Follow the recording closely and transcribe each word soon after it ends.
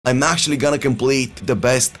I'm actually gonna complete the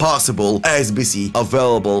best possible SBC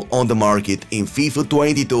available on the market in FIFA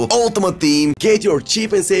 22 Ultimate Team. Get your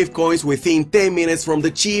cheap and safe coins within 10 minutes from the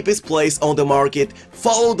cheapest place on the market.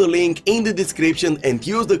 Follow the link in the description and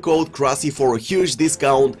use the code CRASSY for a huge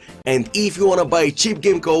discount. And if you wanna buy cheap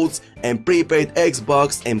game codes and prepaid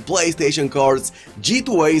Xbox and PlayStation cards,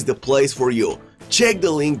 G2A is the place for you. Check the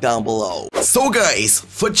link down below. So guys,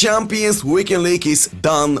 FUT Champions Weekend League is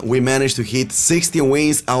done. We managed to hit 16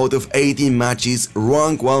 wins out of 18 matches,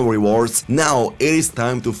 rank 1 rewards. Now it is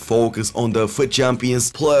time to focus on the FUT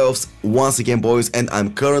Champions playoffs once again, boys, and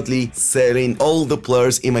I'm currently selling all the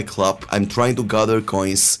players in my club. I'm trying to gather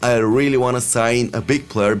coins. I really want to sign a big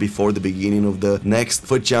player before the beginning of the next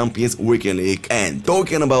FUT Champions Weekend League. And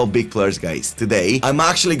talking about big players, guys, today I'm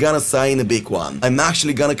actually gonna sign a big one. I'm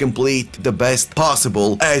actually gonna complete the best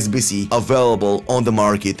possible SBC available on the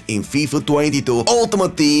market in FIFA 22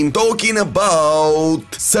 Ultimate Team. Talking about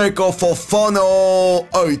Seko Fofana,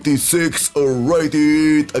 86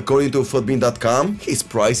 rated according to FUTBIN.com. His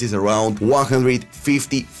price is around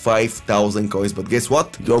 155,000 coins, but guess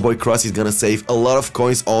what? Your boy Cross is gonna save a lot of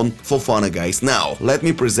coins on Fofana, guys. Now let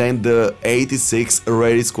me present the 86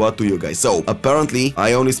 rated squad to you guys. So apparently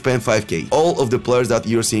I only spent 5k. All of the players that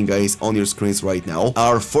you're seeing, guys, on your screens right now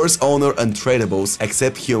are first owner and tradable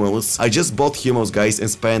except Humans. I just bought Humans, guys, and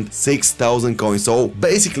spent 6,000 coins. So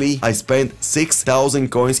basically I spent 6,000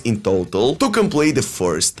 coins in total to complete the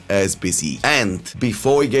first SBC. And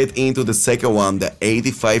before we get into the second one, the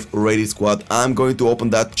 85 rated squad, I'm going to open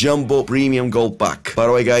that Jumbo Premium Gold Pack. By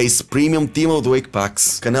the way, guys, Premium Team of the Week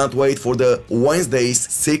packs. Cannot wait for the Wednesdays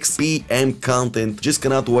 6 PM content. Just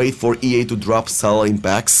cannot wait for EA to drop Salah in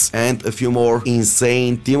packs and a few more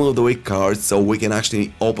insane Team of the Week cards so we can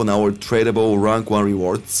actually open our tradable rank 1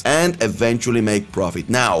 rewards and eventually make profit.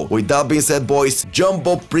 Now with that being said, boys,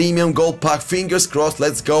 Jumbo Premium Gold Pack, fingers crossed,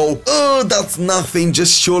 let's go. Oh, that's nothing,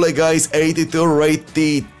 just Shule, guys, 82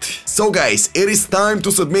 rated. So guys, it is time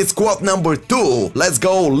to submit squad number 2. Let's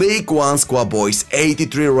go. League 1 squad, boys,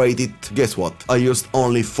 83 rated. Guess what? I used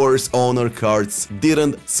only first owner cards,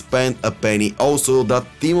 didn't spend a penny. Also, that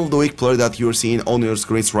Team of the Week player that you're seeing on your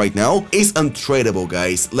screens right now is untradeable,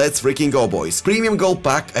 guys. Let's freaking go, boys. Premium Gold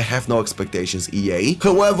Pack, I have no expectations, EA.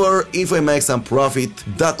 However, if I make some profit,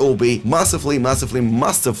 that will be massively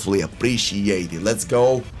appreciated. Let's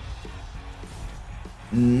go.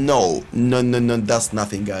 No, that's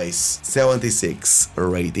nothing, guys. 76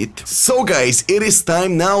 rated. So guys, it is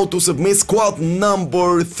time now to submit squad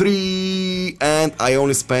number 3, and I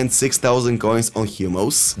only spent 6,000 coins on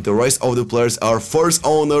Humos. The rest of the players are first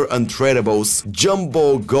owner and tradables.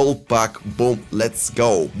 Jumbo Gold Pack, boom, let's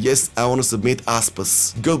go. Yes, I want to submit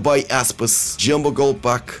Aspas. Goodbye Aspas. Jumbo Gold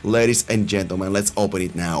Pack, ladies and gentlemen, let's open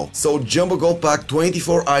it now. So Jumbo Gold Pack,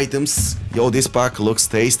 24 items. Yo, this pack looks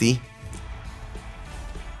tasty.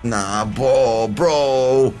 Nah,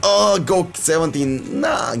 bro. Oh, go 17.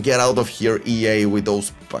 Nah, get out of here, EA, with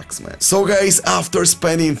those packs, man. So guys, after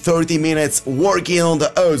spending 30 minutes working on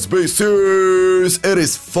the SBCs, it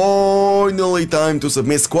is finally time to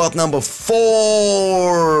submit squad number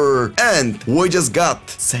 4. And we just got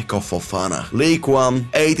Seko Fofana, League 1,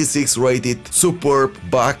 86 rated, superb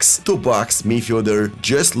box to box midfielder.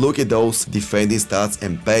 Just look at those defending stats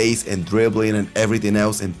and pace and dribbling and everything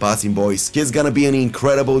else and passing, boys. He's gonna be an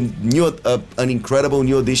incredible new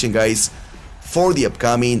addition, guys, for the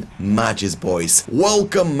upcoming matches, boys.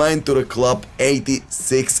 Welcome, man, to the club.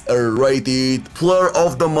 86 rated player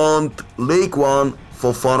of the month, League 1,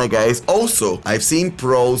 Fofana, guys. Also, I've seen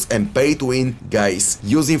pros and pay to win guys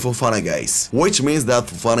using Fofana, guys, which means that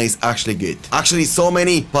Fofana is actually good. Actually, so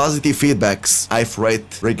many positive feedbacks I've read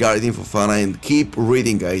regarding Fofana, and keep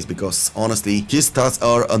reading, guys, because honestly his stats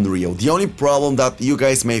are unreal. The only problem that you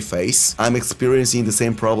guys may face, I'm experiencing the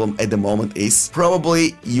same problem at the moment, is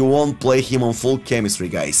probably you won't play him on full chemistry,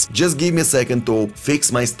 guys. Just give me a second to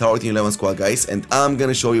fix my starting 11 squad, guys, and I'm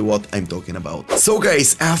gonna show you what I'm talking about. So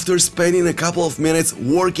guys, after spending a couple of minutes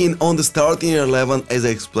working on the starting 11, as I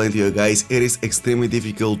explained to you guys, it is extremely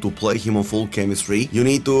difficult to play him on full chemistry. You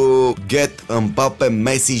need to get Mbappe,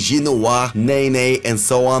 Messi, Ginois, Nene, and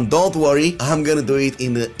so on. Don't worry, I'm gonna do it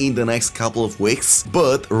in the next couple of weeks.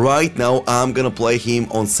 But right now, I'm gonna play him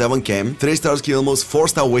on 7 chem, 3-star skill moves,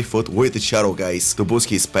 4-star weak foot with the shadow, guys, to boost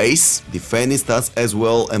his pace, defending stats as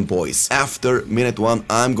well. And boys, after minute 1,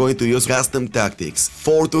 I'm going to use custom tactics,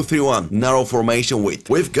 4-2-3-1, narrow formation with.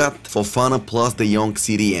 We've got Fofana plus the young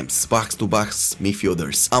CDMs, box-to-box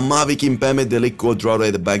midfielders. Amavi, Kimpembe, Delic, Cuadrado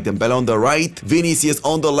at the back, Dembele on the right, Vinicius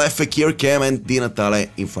on the left, Fekir, Cam and Di Natale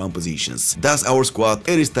in front positions. That's our squad.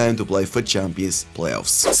 It is time to play for Champions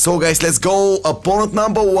playoffs. So guys, let's go. Opponent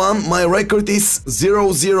number 1. My record is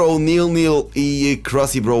 0-0, 0-0.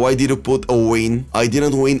 Crazy bro, why did you put a win? I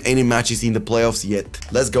didn't win any matches in the playoffs yet.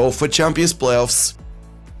 Let's go for Champions playoffs.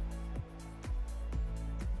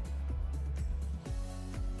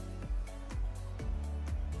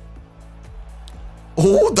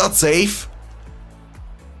 Oh, that's safe.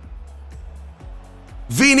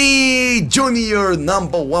 Vini Junior,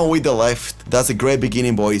 number 1 with the left. That's a great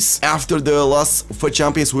beginning, boys. After the last FUT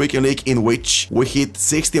Champions Weekend League in which we hit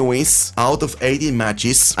 16 wins out of 18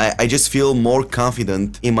 matches, I just feel more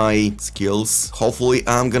confident in my skills. Hopefully,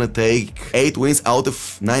 I'm gonna take 8 wins out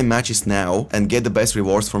of 9 matches now and get the best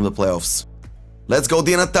rewards from the playoffs. Let's go,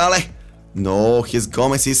 Di Natale. No, his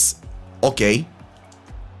Gomez is okay.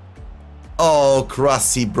 Oh,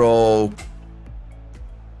 crazy, bro.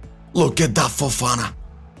 Look at that Fofana.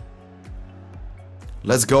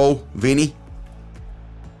 Let's go, Vini.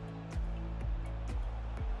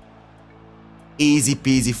 Easy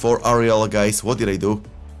peasy for Ariola, guys. What did I do?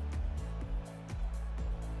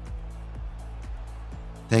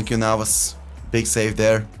 Thank you, Navas. Big save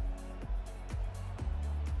there.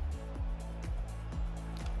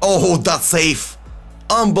 Oh, that save.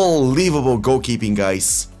 Unbelievable goalkeeping,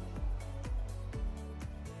 guys.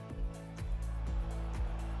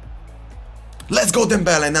 Let's go,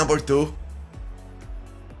 Dembele, number 2.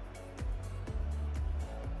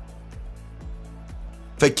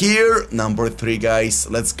 Fekir, number 3, guys.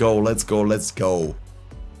 Let's go, let's go, let's go.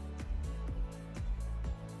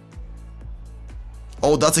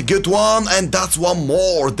 Oh, that's a good one, and that's one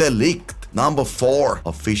more. Delict, number 4.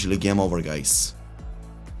 Officially game over, guys.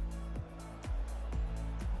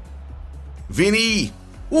 Vini.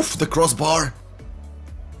 Oof, the crossbar.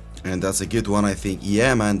 And that's a good one, I think.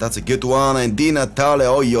 Yeah, man, that's a good one. And Di Natale,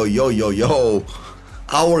 oh, yo.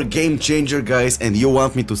 Our game changer, guys, and you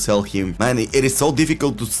want me to sell him. Man, it is so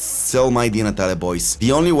difficult to sell my Di Natale, boys.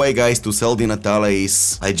 The only way, guys, to sell Di Natale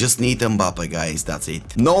is I just need Mbappe, guys, that's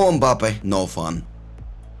it. No Mbappe, no fun.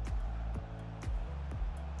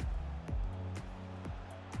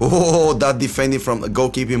 Oh, that defending from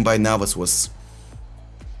goalkeeping by Navas was...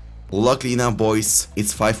 Luckily enough, boys,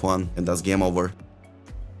 it's 5-1, and that's game over.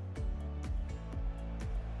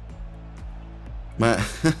 Man,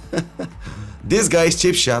 these guys'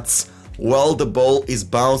 chip shots, while the ball is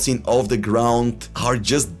bouncing off the ground, are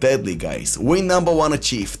just deadly, guys. Win number 1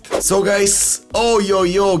 achieved. So, guys, oh,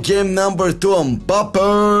 yo, game number 2,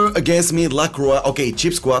 Mbappe against me, Lacroix. Okay,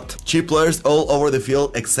 chip squad. Chip players all over the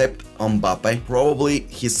field except Mbappe. Probably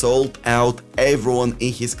he sold out everyone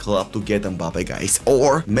in his club to get Mbappe, guys.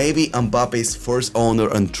 Or maybe Mbappe's first owner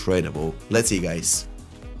untradeable. Let's see, guys.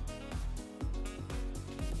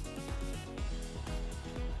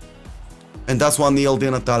 And that's 1-0 Di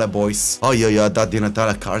Natale, boys. Oh yeah, that Di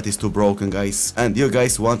Natale card is too broken, guys. And you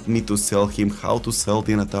guys want me to sell him. How to sell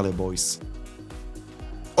Di Natale, boys?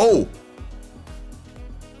 Oh!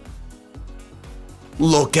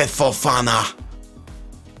 Look at Fofana!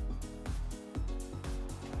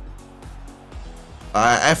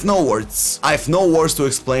 I have no words. I have no words to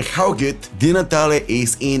explain how good Di Natale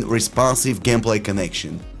is in responsive gameplay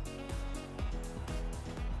connection.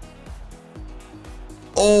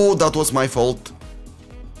 Oh, that was my fault.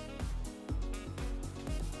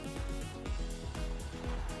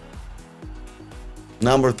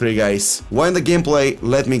 Number 3, guys. When the gameplay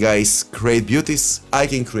let me, guys, create beauties, I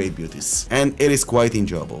can create beauties. And it is quite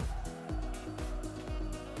enjoyable.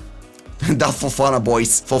 That Fofana,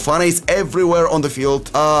 boys. Fofana is everywhere on the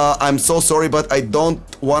field. I'm so sorry, but I don't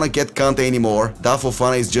want to get Kante anymore. That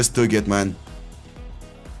Fofana is just too good, man.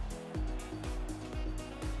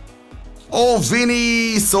 Oh,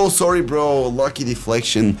 Vini! So sorry, bro. Lucky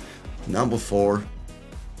deflection. Number 4.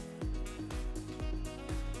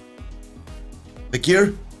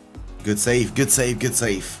 Fekir. Good save, good save, good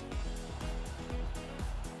save.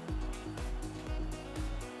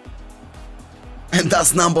 And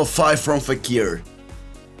that's number 5 from Fekir.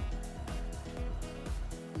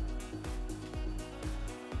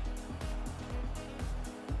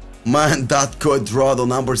 Man, that Cuadrado,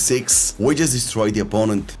 number 6. We just destroyed the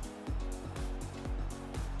opponent.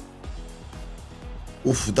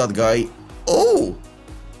 Oof, that guy. Oh!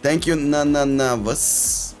 Thank you,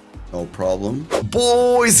 Navas. No problem.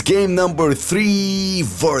 Boys, game number 3.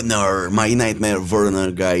 Werner. My nightmare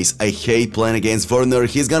Werner, guys. I hate playing against Werner.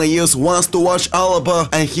 He's gonna use Wants to Watch Alaba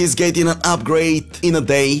and he's getting an upgrade in a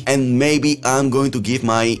day. And maybe I'm going to give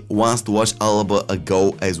my Wants to Watch Alaba a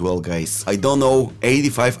go as well, guys. I don't know.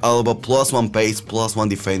 85 Alaba plus 1 pace plus 1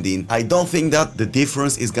 defending. I don't think that the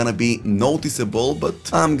difference is gonna be noticeable, but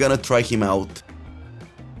I'm gonna try him out.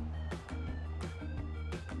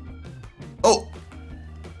 Oh!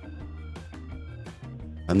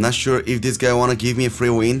 I'm not sure if this guy wanna give me a free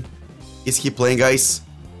win. Is he playing, guys?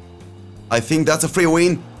 I think that's a free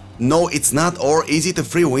win. No, it's not. Or is it a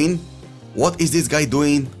free win? What is this guy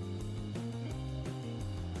doing?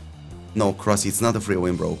 No, Crossy, it's not a free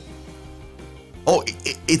win, bro. Oh,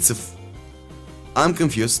 it's a... I'm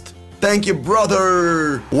confused. Thank you,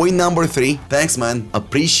 brother! Win number 3. Thanks, man.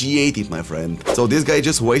 Appreciate it, my friend. So this guy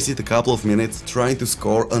just wasted a couple of minutes trying to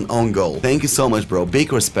score an own goal. Thank you so much, bro.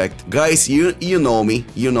 Big respect. Guys, you know me.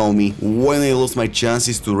 You know me. When I lose my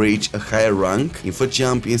chances to reach a higher rank in FUT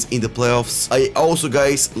Champions in the playoffs, I also,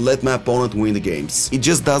 guys, let my opponent win the games. It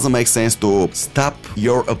just doesn't make sense to stop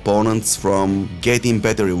your opponents from getting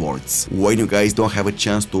better rewards when you guys don't have a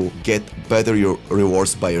chance to get better your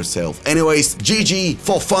rewards by yourself. Anyways, GG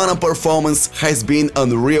for fun and performance has been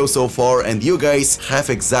unreal so far, and you guys have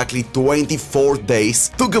exactly 24 days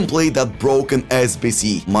to complete that broken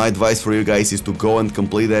SBC. My advice for you guys is to go and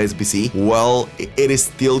complete the SBC while it is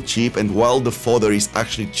still cheap, and while the fodder is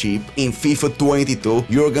actually cheap. In FIFA 22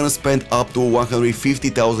 you're gonna spend up to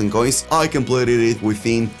 150,000 coins. I completed it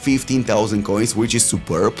within 15,000 coins, which is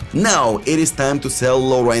superb. Now it is time to sell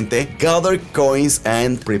Lorente, gather coins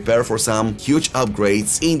and prepare for some huge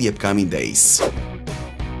upgrades in the upcoming days.